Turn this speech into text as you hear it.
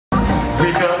We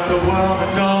got the world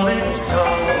and all its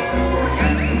tongue.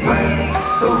 When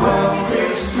the world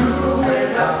is through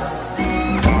with us,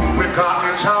 we've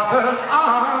got each other's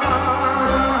arms.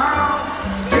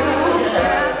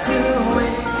 Good to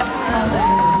win a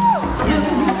little,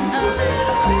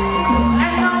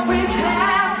 and always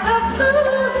have the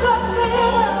blues a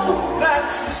little.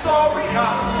 That's the story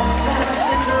of, that's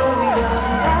the glory of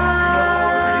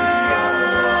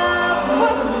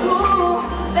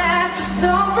love. That's the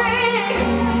story.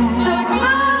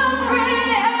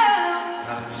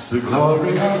 It's the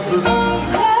glory of love.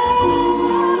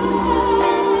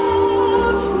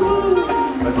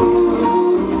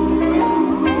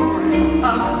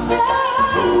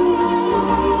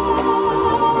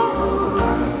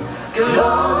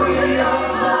 Glory of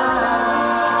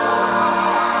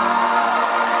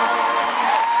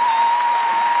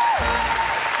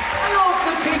Hello,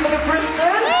 good people of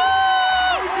Bristol.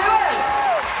 How are we doing?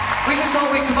 We just thought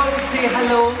we'd come out and say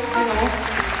hello, you know.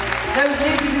 Now,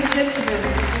 ladies and gentlemen,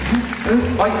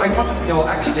 I want to know,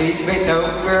 actually, wait, no,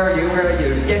 where are you?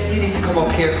 Yes, you need to come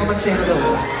up here, come and say hello.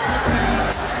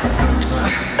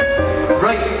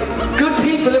 Right, good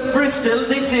people of Bristol,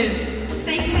 this is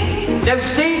Stacey. Now,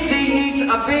 Stacey needs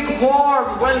a big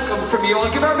warm welcome from you all.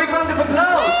 Give her a big round of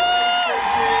applause.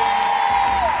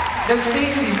 Now,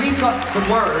 Stacey, we've got the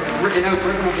words written out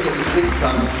right over the sing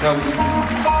song. Now,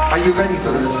 are you ready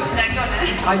for this?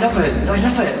 I love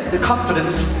it. The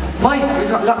confidence. Mike, we've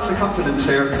got lots of confidence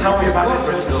here. Tell me about it,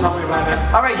 Bristol. Tell me about it.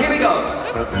 All right, here we go.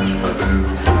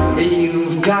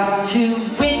 You've got to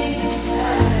win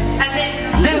And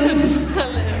then lose.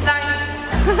 like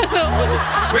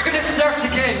We're going to start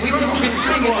again. We've just been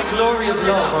singing the glory of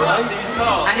love, all right?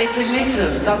 And it's a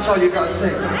little. That's all you got to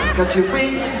sing. Got to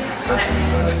win,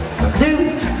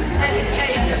 lose.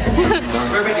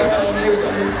 We're ready now. Here we go.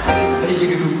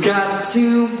 You've got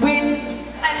to win,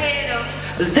 a little,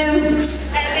 lose,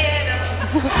 a little,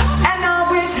 and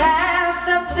always have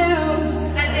the blues.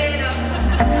 a little.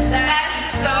 That's the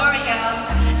story of,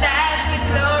 that's the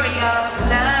glory of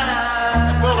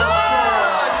love.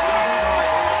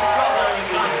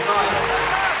 That's nice.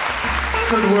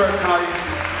 Good work, guys.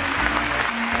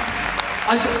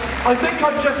 I think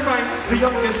I've just found the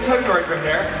youngest toner over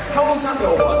here. How old's that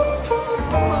little one?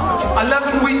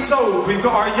 11 weeks old. We've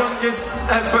got our youngest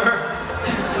ever.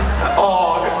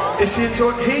 Oh, is she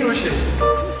enjoying? He or she?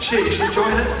 Is she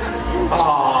enjoying it?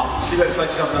 Ah, she looks like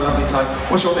she's having a lovely time.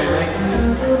 What's your name, mate?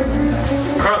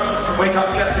 Chris. Wake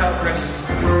up, get up, Chris.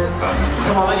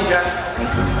 Come on, let you get.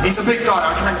 He's a big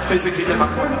guy. I can't physically get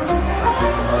back on.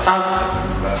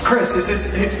 Chris, is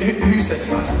this who's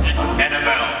this?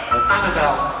 Annabelle.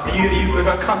 Annabelle. Are you with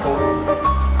a couple?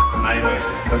 Maybe.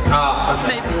 Ah,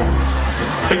 okay.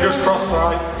 Fingers crossed,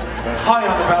 alright. Hi,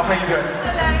 Annabelle. How you doing?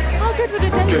 Oh, good for the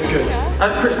day. Good.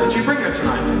 Chris, did you bring her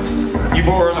tonight? You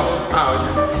brought her along? Oh,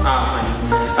 okay. Ah, nice.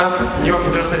 You want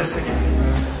to do a bit of singing?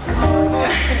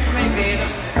 Maybe.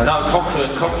 No,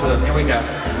 confident. Here we go.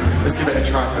 Let's give it a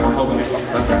try. I'll hold it.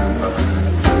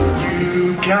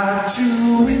 You've got to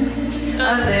win A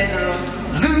little,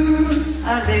 lose, a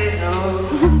little,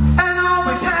 and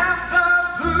always have the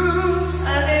blues.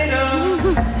 a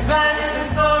little. That's the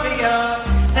story of,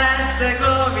 that's the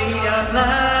glory of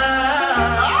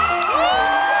love.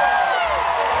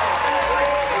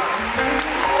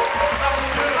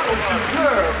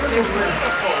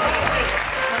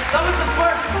 That was the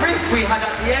first riff we had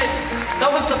at the end. That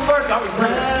was the first. That was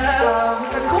brilliant.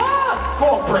 Go on. Go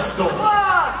on, Bristol. Come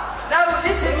on! Now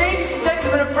listen, ladies and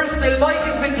gentlemen of Bristol, Mike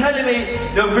has been telling me,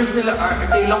 no, Bristol,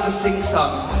 they love a sing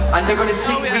song, and they're going to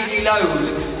sing really loud.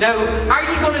 Now, are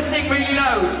you going to sing really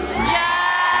loud?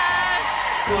 Yes!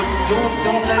 Good,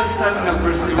 don't let us down now,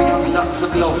 Bristol, we have lots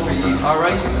of love for you,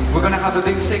 alright? We're going to have a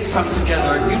big sing song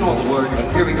together, you know the words,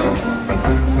 here we go.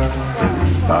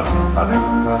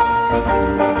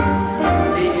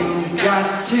 You've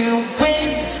got to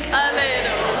win, A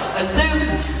little,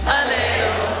 lose, a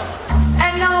little,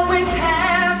 and always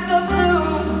have the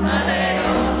blues. a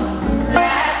little.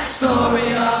 That's the story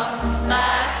of,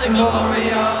 That's the glory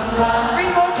of love.